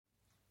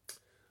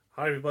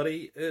Hi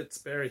everybody, it's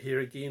Barry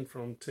here again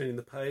from Turning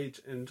the Page,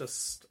 and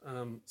just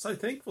so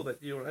thankful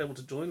that you were able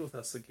to join with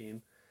us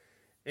again.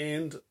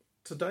 And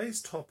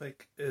today's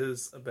topic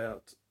is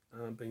about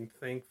being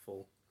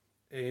thankful.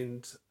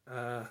 And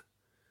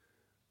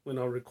when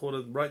I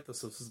wrote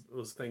this, it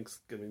was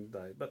Thanksgiving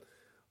Day. But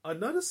I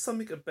noticed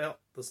something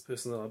about this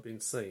person that I've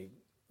been seeing.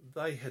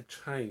 They had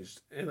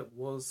changed, and it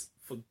was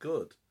for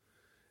good.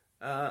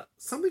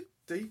 Something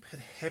deep had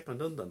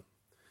happened in them.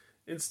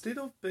 Instead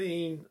of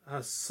being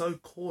so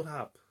caught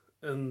up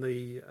in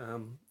the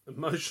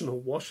emotional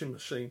washing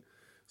machine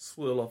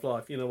swirl of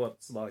life, you know what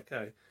it's like,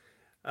 eh?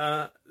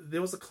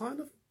 There was a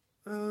kind of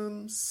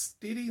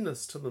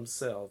steadiness to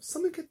themselves.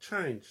 Something had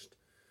changed.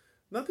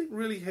 Nothing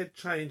really had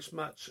changed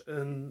much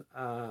in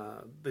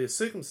their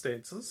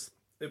circumstances.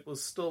 It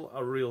was still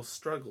a real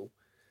struggle.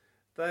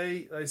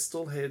 They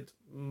still had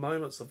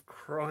moments of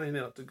crying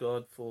out to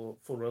God for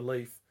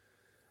relief.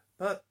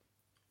 But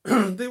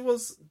there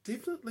was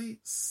definitely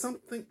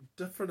something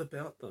different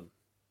about them.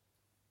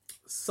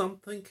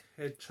 Something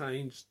had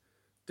changed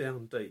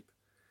down deep,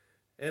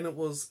 and it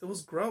was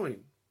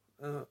growing.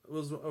 It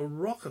was a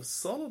rock of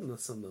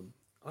solidness in them.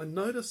 I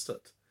noticed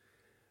it.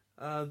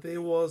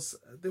 There was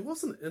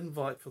an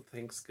invite for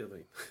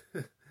Thanksgiving,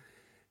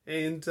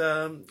 and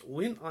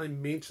when I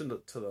mentioned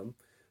it to them,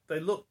 they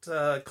looked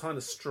kind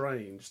of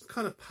strange,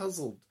 kind of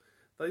puzzled.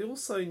 They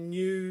also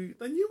knew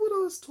what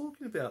I was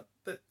talking about,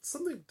 that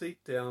something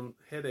deep down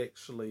had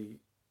actually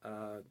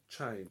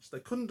changed. They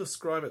couldn't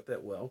describe it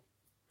that well,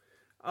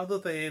 other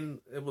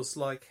than it was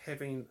like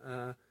having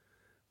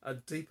a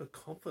deeper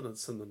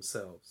confidence in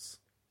themselves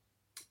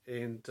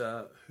and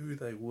who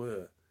they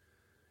were.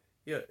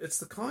 Yeah, it's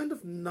the kind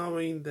of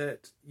knowing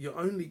that you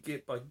only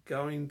get by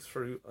going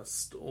through a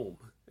storm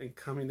and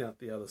coming out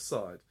the other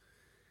side.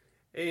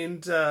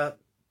 And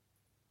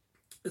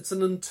it's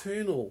an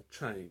internal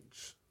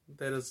change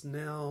that is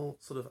now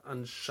sort of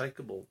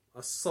unshakable,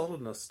 a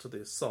solidness to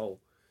their soul.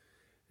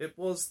 It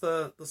was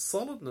the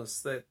solidness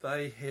that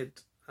they had,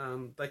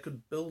 they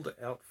could build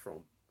out from.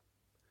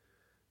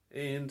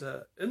 And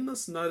in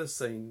this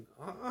noticing,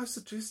 I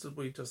suggested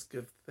we just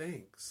give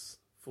thanks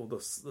for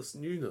this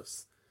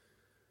newness.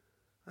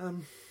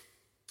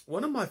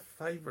 One of my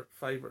favorite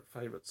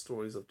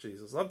stories of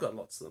Jesus, I've got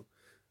lots of them,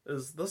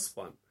 is this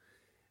one.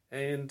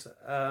 And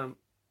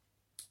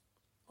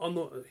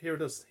here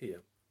it is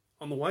here.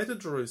 On the way to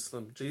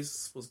Jerusalem,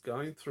 Jesus was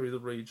going through the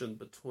region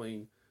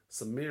between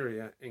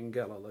Samaria and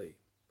Galilee.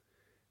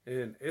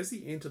 And as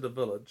he entered a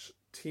village,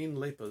 10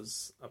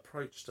 lepers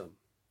approached him.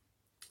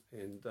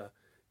 And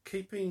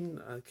keeping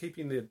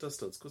their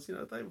distance, because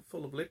they were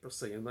full of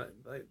leprosy, and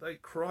they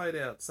cried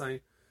out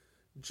saying,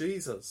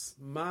 "Jesus,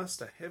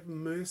 Master, have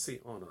mercy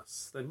on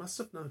us." They must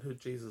have known who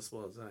Jesus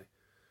was, eh?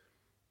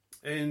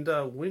 And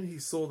when he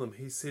saw them,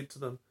 he said to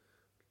them,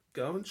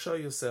 "Go and show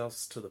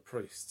yourselves to the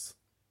priests."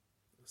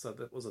 So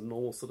that was a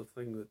normal sort of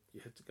thing, that you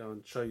had to go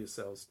and show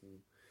yourselves.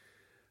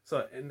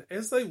 And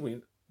as they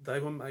went, they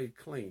were made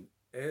clean.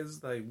 As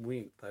they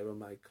went, they were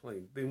made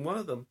clean. Then one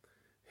of them,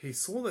 he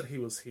saw that he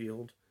was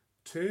healed,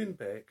 turned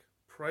back,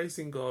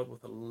 praising God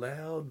with a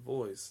loud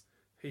voice.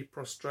 He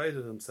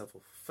prostrated himself,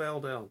 or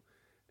fell down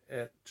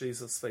at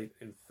Jesus' feet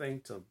and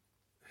thanked him.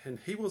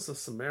 And he was a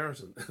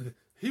Samaritan.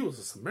 He was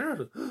a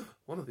Samaritan,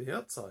 one of the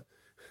outside.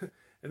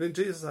 And then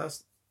Jesus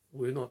asked,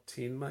 "Were not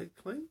 10 made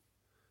clean?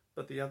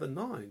 But the other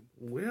 9,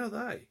 where are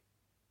they?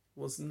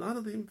 Was none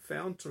of them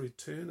found to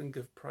return and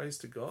give praise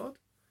to God,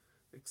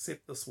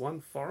 except this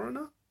one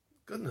foreigner?"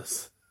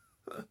 Goodness.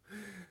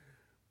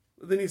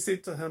 Then he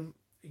said to him,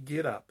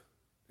 "Get up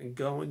and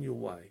go on your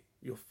way.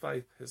 Your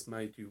faith has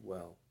made you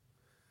well."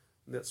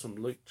 And that's from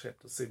Luke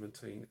chapter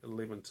 17,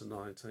 11 to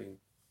 19.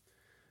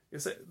 You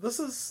see, the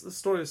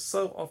story is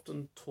so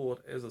often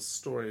taught as a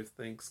story of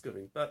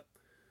thanksgiving, but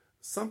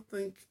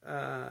something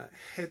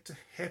had to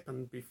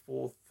happen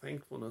before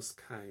thankfulness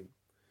came.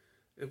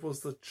 It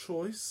was the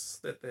choice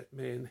that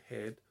man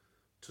had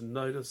to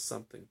notice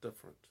something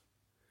different.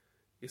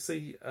 You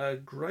see,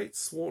 great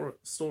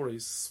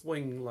stories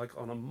swing like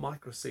on a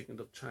microsecond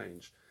of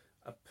change,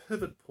 a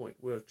pivot point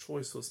where a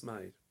choice was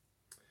made.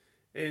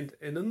 And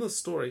in this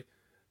story,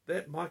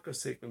 that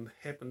microsecond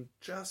happened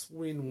just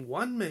when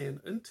one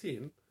man in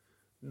 10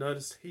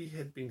 noticed he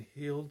had been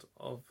healed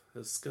of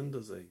his skin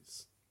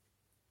disease.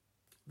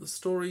 The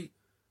story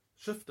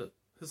shifted.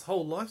 His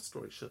whole life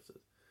story shifted.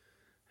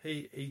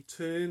 He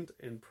turned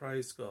and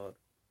praised God,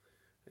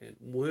 and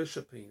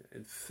worshipping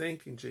and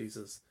thanking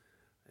Jesus.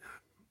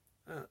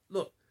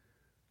 Look,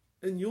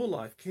 in your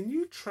life, can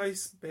you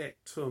trace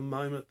back to a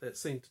moment that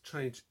seemed to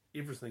change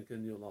everything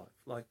in your life?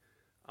 Like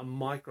a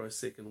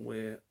microsecond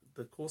where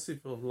the course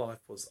of your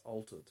life was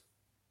altered.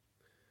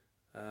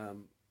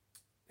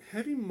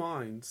 Having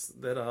minds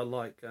that are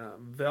like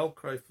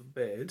Velcro for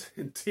bad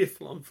and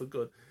Teflon for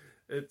good,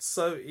 it's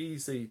so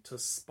easy to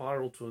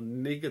spiral to a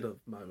negative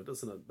moment,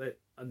 isn't it?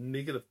 A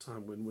negative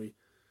time when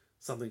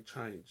something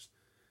changed.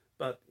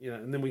 But,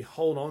 and then we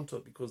hold on to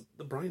it because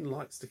the brain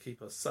likes to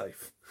keep us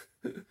safe.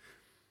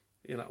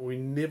 We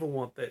never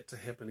want that to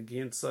happen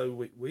again. So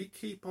we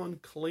keep on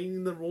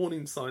cleaning the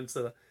warning signs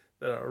that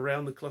that are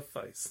around the cliff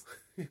face.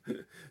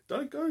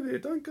 Don't go there,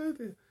 don't go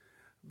there.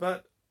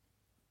 But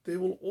there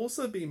will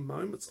also be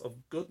moments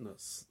of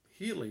goodness,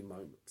 healing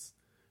moments,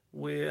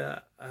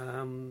 where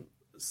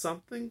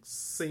something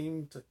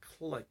seemed to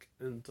click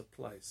into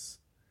place,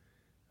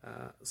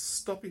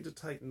 stopping to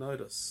take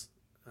notice.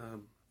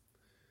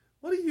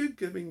 What are you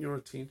giving your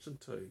attention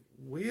to?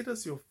 Where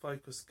does your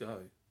focus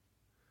go?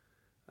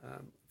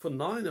 For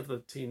 9 of the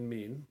 10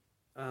 men,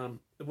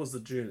 it was the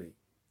journey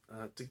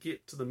to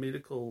get to the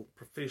medical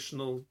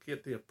professional,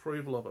 get the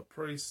approval of a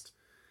priest,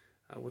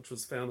 which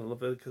was found in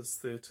Leviticus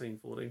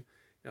 13:14.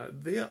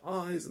 Their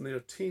eyes and their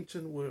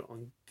attention were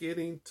on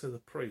getting to the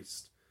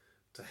priest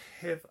to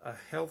have a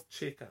health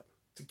checkup,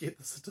 to get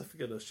the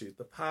certificate issued,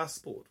 the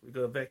passport. We've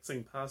got a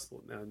vaccine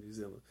passport now in New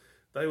Zealand.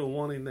 They were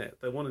wanting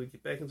that. They wanted to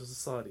get back into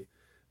society.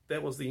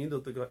 That was the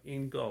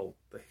end goal,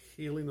 the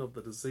healing of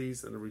the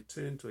disease and a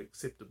return to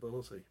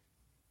acceptability.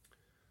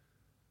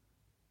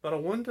 But I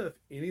wonder if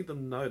any of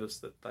them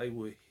noticed that they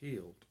were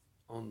healed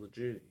on the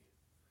journey.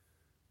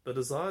 The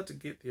desire to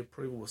get the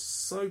approval was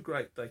so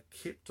great they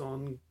kept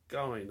on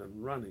going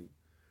and running.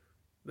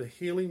 The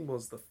healing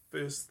was the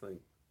first thing.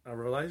 A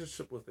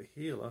relationship with the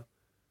healer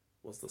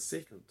was the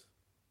second.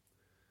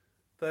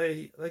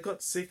 They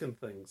got second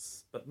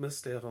things, but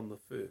missed out on the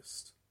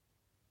first.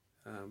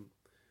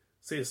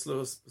 C.S.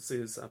 Lewis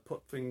says,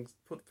 put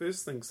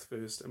first things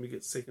first and we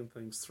get second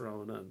things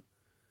thrown in.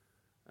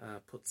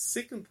 Put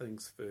second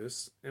things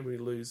first and we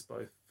lose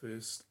both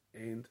first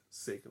and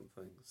second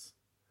things.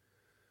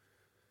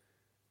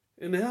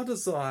 In our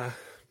desire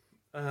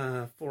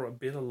for a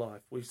better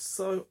life, we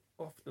so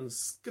often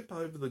skip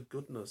over the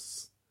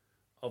goodness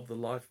of the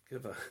life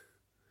giver.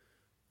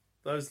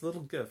 Those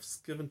little gifts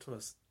given to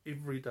us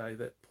every day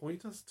that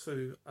point us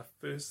to a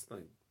first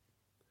thing.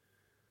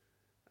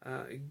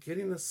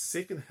 Getting a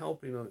second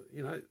helping of,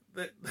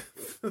 that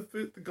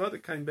the guy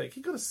that came back,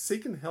 he got a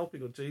second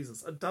helping of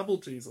Jesus, a double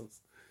Jesus.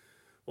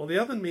 While the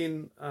other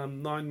 9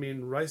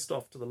 men raced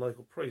off to the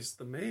local priest,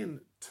 the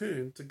man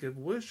turned to give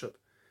worship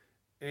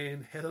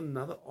and had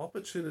another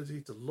opportunity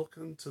to look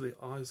into the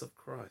eyes of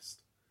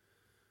Christ.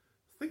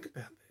 Think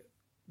about that.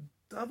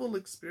 Double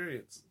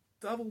experience,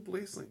 double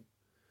blessing.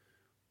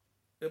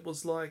 It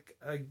was like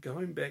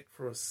going back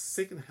for a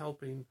second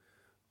helping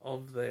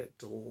of that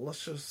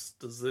delicious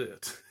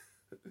dessert.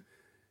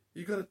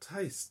 You got a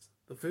taste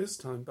the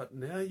first time, but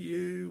now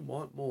you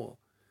want more.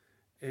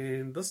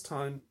 And this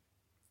time,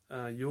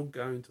 you're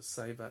going to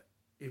savor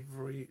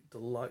every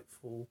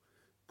delightful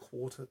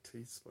quarter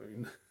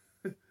teaspoon.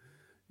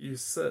 You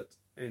sit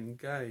and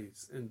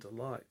gaze in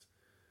delight.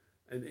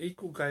 An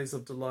equal gaze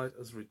of delight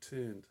is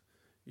returned.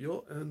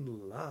 You're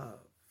in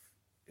love.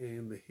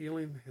 And the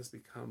healing has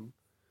become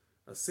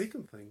a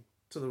second thing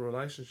to the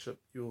relationship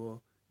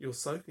you're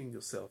soaking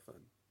yourself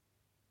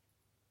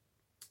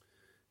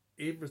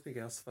in. Everything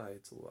else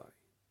fades away.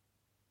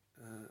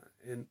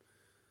 And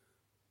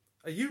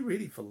are you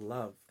ready for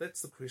love?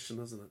 That's the question,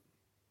 isn't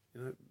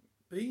it?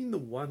 Being the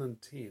 1 in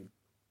 10,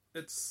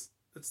 it's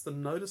the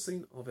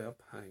noticing of our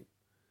pain.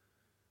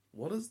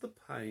 What is the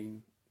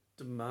pain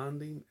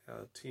demanding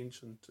our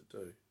attention to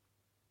do?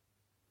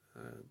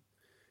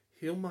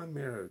 Heal my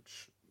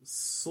marriage,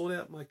 sort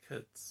out my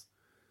kids,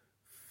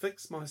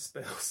 fix my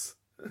spouse,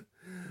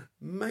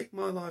 make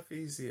my life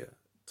easier,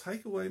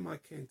 take away my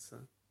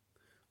cancer.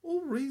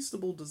 All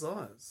reasonable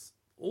desires,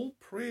 all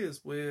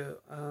prayers where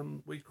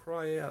we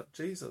cry out,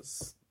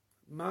 Jesus,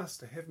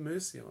 Master, have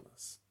mercy on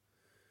us.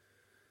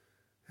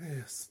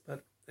 Yes,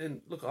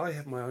 and look, I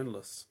have my own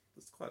list.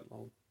 It's quite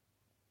long.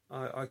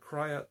 I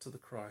cry out to the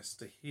Christ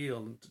to heal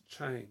and to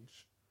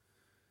change.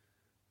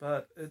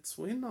 But it's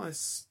when I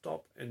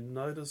stop and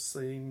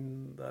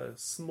noticing the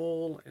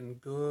small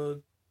and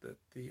good that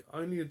the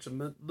only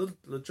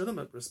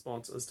legitimate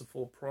response is to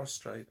fall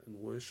prostrate and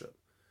worship,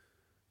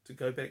 to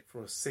go back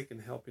for a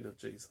second helping of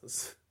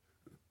Jesus.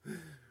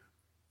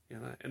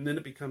 And then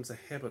it becomes a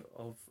habit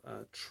of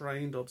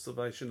trained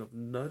observation of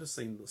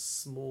noticing the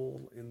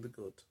small and the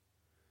good.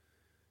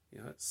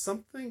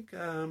 Something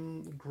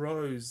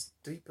grows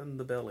deep in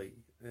the belly,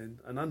 and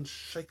an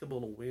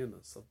unshakable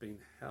awareness of being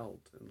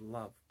held and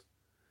loved.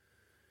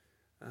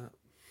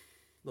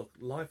 Look,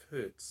 life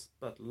hurts,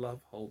 but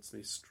love holds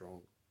me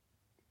strong.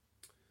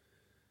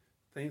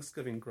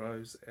 Thanksgiving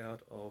grows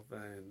out of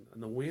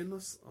an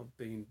awareness of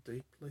being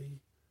deeply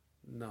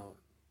known.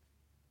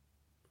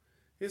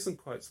 Here's some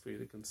quotes for you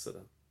to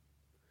consider.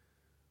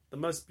 The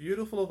most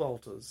beautiful of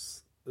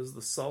altars is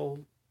the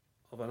soul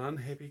of an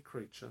unhappy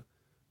creature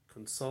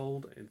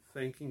consoled and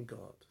thanking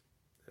God.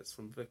 That's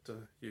from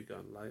Victor Hugo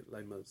and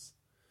Les Mis.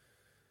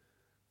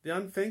 The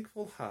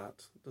unthankful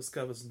heart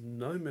discovers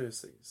no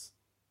mercies,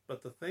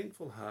 but the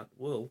thankful heart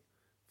will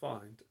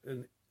find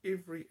in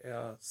every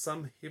hour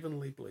some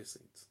heavenly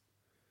blessings.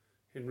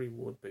 Henry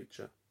Ward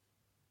Beecher.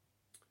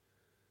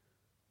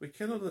 We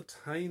cannot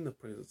attain the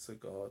presence of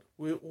God.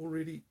 We're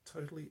already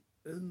totally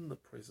in the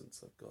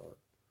presence of God.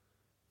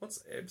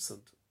 What's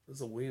absent is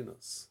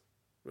awareness.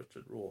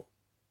 Richard Rohr.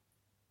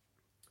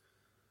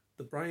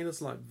 The brain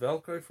is like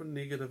Velcro for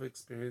negative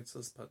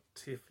experiences, but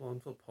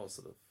Teflon for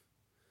positive.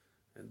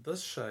 and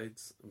this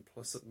shades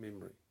implicit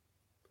memory,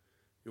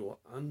 your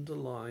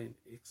underlying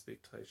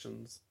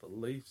expectations,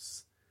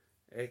 beliefs,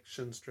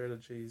 action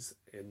strategies,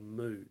 and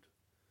mood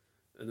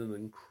in an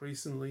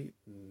increasingly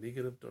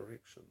negative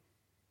direction.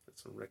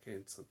 That's from Rick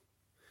Hanson.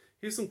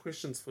 Here's some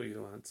questions for you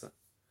to answer.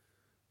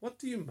 What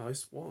do you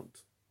most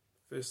want?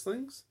 First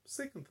things,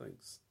 second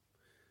things.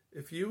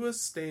 If you were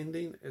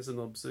standing as an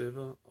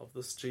observer of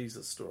this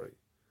Jesus story,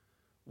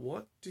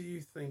 what do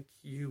you think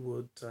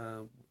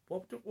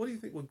what do you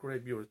think would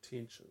grab your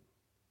attention?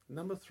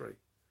 Number 3,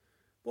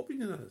 what would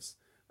you notice?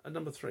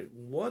 Number 3,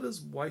 what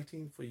is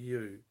waiting for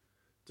you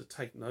to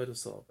take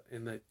notice of,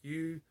 and that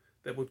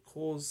would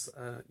cause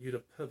you to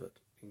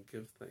pivot and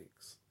give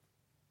thanks?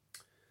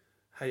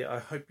 Hey, I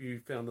hope you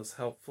found this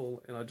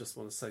helpful, and I just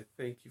want to say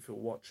thank you for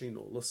watching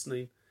or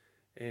listening,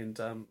 and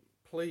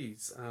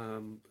please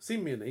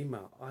send me an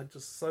email. I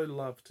just so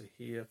love to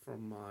hear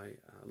from my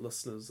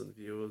listeners and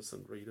viewers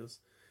and readers.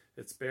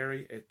 It's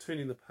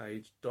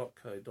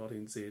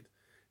barry@turningthepage.co.nz.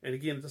 And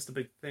again, just a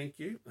big thank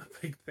you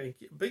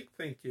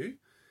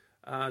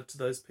to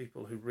those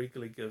people who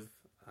regularly give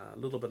a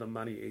little bit of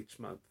money each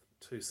month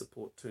to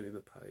support Turning the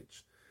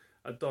Page.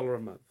 $1 a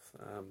month,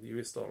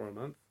 US dollar a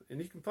month.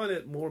 And you can find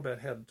out more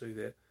about how to do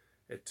that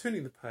at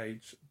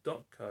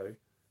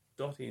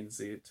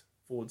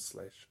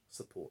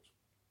turningthepage.co.nz/support.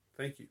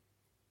 Thank you.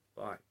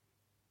 Bye.